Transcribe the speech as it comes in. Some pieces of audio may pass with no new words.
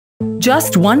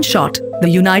Just one shot, the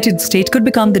United States could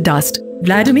become the dust.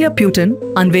 Vladimir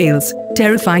Putin unveils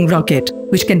terrifying rocket,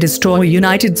 which can destroy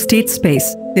United States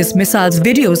space. This missile's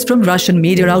videos from Russian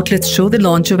media outlets show the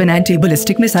launch of an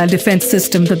anti-ballistic missile defense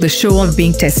system that the show of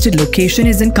being tested location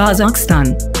is in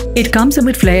Kazakhstan. It comes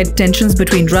amid flared tensions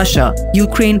between Russia,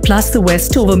 Ukraine plus the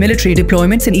West over military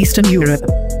deployments in Eastern Europe.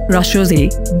 Russia's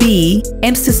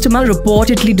A-B-M system are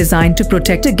reportedly designed to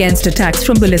protect against attacks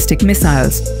from ballistic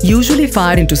missiles, usually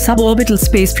fired into suborbital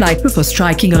spaceflight before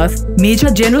striking Earth, Major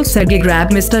General Sergei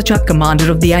Grabmysterchuk,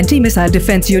 commander of the Anti-Missile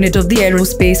Defense Unit of the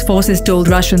Aerospace Forces, told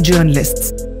Russian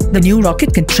journalists. The new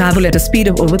rocket can travel at a speed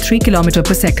of over 3 km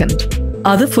per second.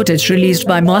 Other footage released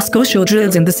by Moscow showed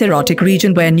drills in the Saratov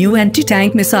region where new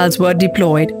anti-tank missiles were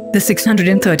deployed, the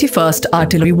 631st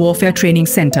Artillery Warfare Training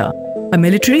Center. A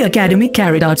military academy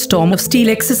carried out Storm of Steel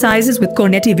exercises with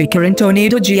Kornet Vickers and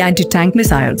Tornado G anti-tank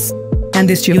missiles. And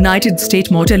this United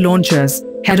States mortar launchers,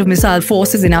 head of missile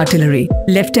forces in artillery,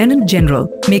 Lieutenant General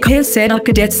Mikhail said our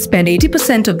cadets spend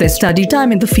 80% of their study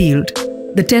time in the field.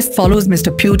 The test follows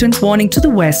Mr. Putin's warning to the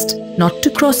West not to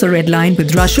cross a red line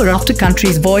with Russia after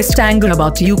countries voiced anger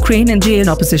about Ukraine and jailed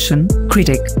opposition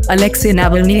critic Alexei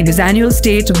Navalny in his annual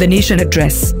State of the Nation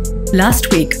address.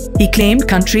 Last week, he claimed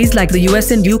countries like the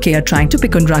US and UK are trying to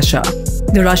pick on Russia.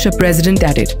 The Russia president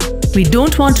added, "We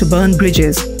don't want to burn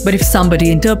bridges, but if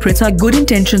somebody interprets our good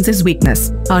intentions as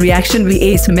weakness, our reaction will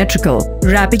be asymmetrical,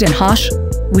 rapid and harsh.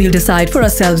 We'll decide for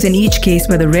ourselves in each case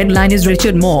where the red line is."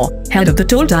 Richard Moore, head of the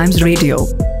Toll Times Radio.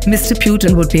 Mr.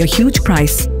 Putin would pay a huge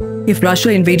price if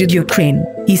Russia invaded Ukraine.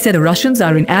 He said the Russians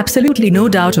are in absolutely no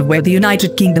doubt of where the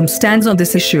United Kingdom stands on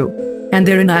this issue. And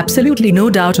they're in absolutely no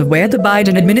doubt of where the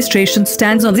Biden administration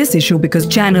stands on this issue because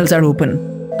channels are open.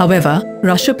 However,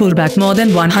 Russia pulled back more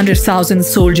than 100,000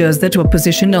 soldiers that were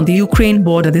positioned on the Ukraine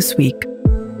border this week.